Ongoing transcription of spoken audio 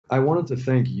I wanted to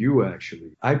thank you,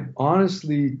 actually. I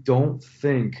honestly don't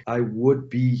think I would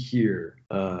be here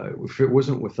if it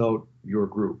wasn't without your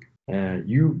group. And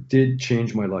you did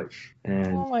change my life.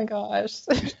 And Oh my gosh.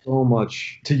 so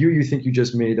much. To you, you think you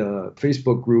just made a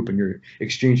Facebook group and you're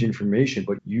exchanging information,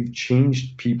 but you've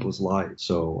changed people's lives.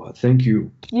 So thank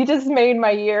you. You just made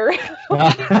my year.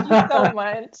 Thank you so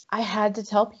much. I had to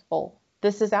tell people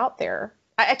this is out there.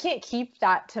 I can't keep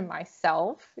that to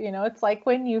myself. You know, it's like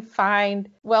when you find,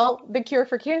 well, the cure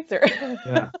for cancer.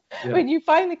 Yeah, yeah. When you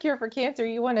find the cure for cancer,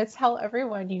 you want to tell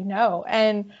everyone you know.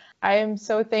 And I am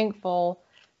so thankful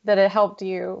that it helped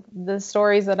you. The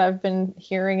stories that I've been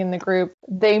hearing in the group,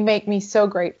 they make me so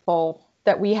grateful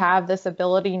that we have this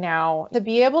ability now to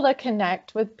be able to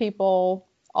connect with people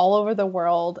all over the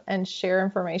world and share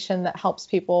information that helps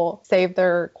people save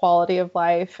their quality of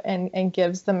life and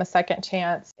gives them a second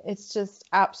chance. It's just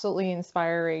absolutely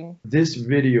inspiring. This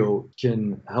video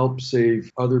can help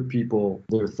save other people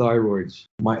their thyroids.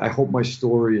 I hope my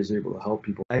story is able to help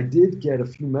people. I did get a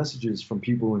few messages from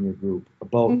people in your group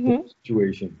about the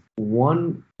situation.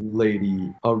 One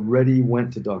lady already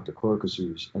went to Dr.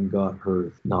 Carcassus and got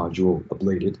her nodule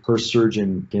ablated. Her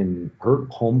surgeon in her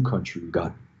home country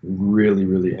got really,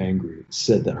 really angry,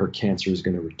 said that her cancer is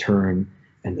going to return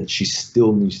and that she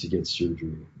still needs to get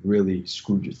surgery. Really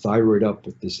screwed your thyroid up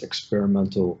with this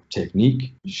experimental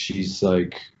technique. She's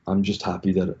like, I'm just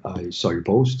happy that I saw your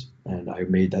post and I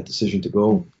made that decision to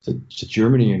go to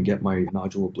Germany and get my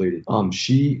nodule ablated.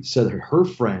 She said that her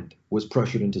friend was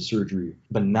pressured into surgery.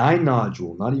 Benign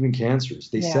nodule, not even cancerous.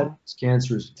 They said it's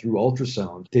cancerous through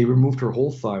ultrasound. They removed her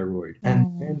whole thyroid.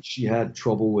 And then she had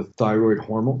trouble with thyroid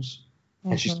hormones.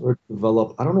 And she started to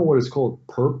develop, I don't know what it's called,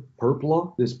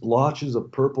 purpura, this blotches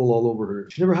of purple all over her.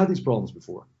 She never had these problems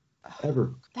before,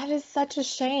 ever. That is such a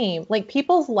shame. Like,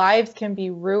 people's lives can be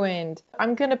ruined.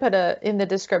 I'm going to put in the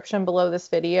description below this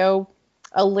video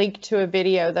a link to a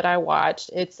video that I watched.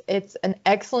 It's an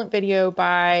excellent video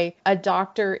by a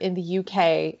doctor in the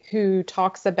UK who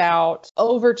talks about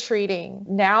overtreating.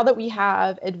 Now that we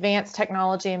have advanced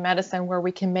technology in medicine where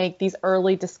we can make these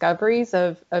early discoveries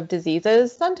of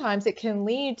diseases, sometimes it can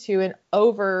lead to an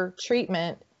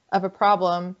overtreatment of a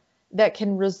problem that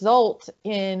can result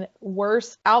in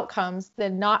worse outcomes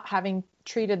than not having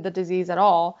treated the disease at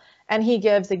all. And he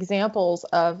gives examples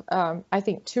of, I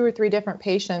think, 2 or 3 different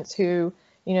patients who,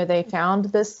 you know, they found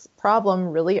this problem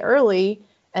really early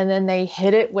and then they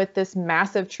hit it with this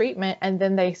massive treatment and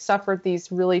then they suffered these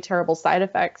really terrible side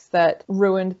effects that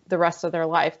ruined the rest of their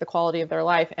life, the quality of their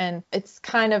life. And it's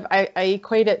kind of, I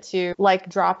equate it to like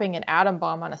dropping an atom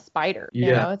bomb on a spider. Yeah.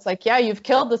 You know, it's like, yeah, you've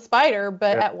killed the spider,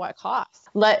 but at what cost?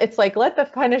 Let the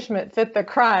punishment fit the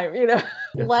crime, you know,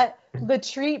 let the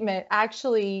treatment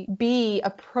actually be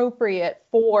appropriate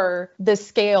for the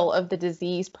scale of the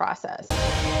disease process.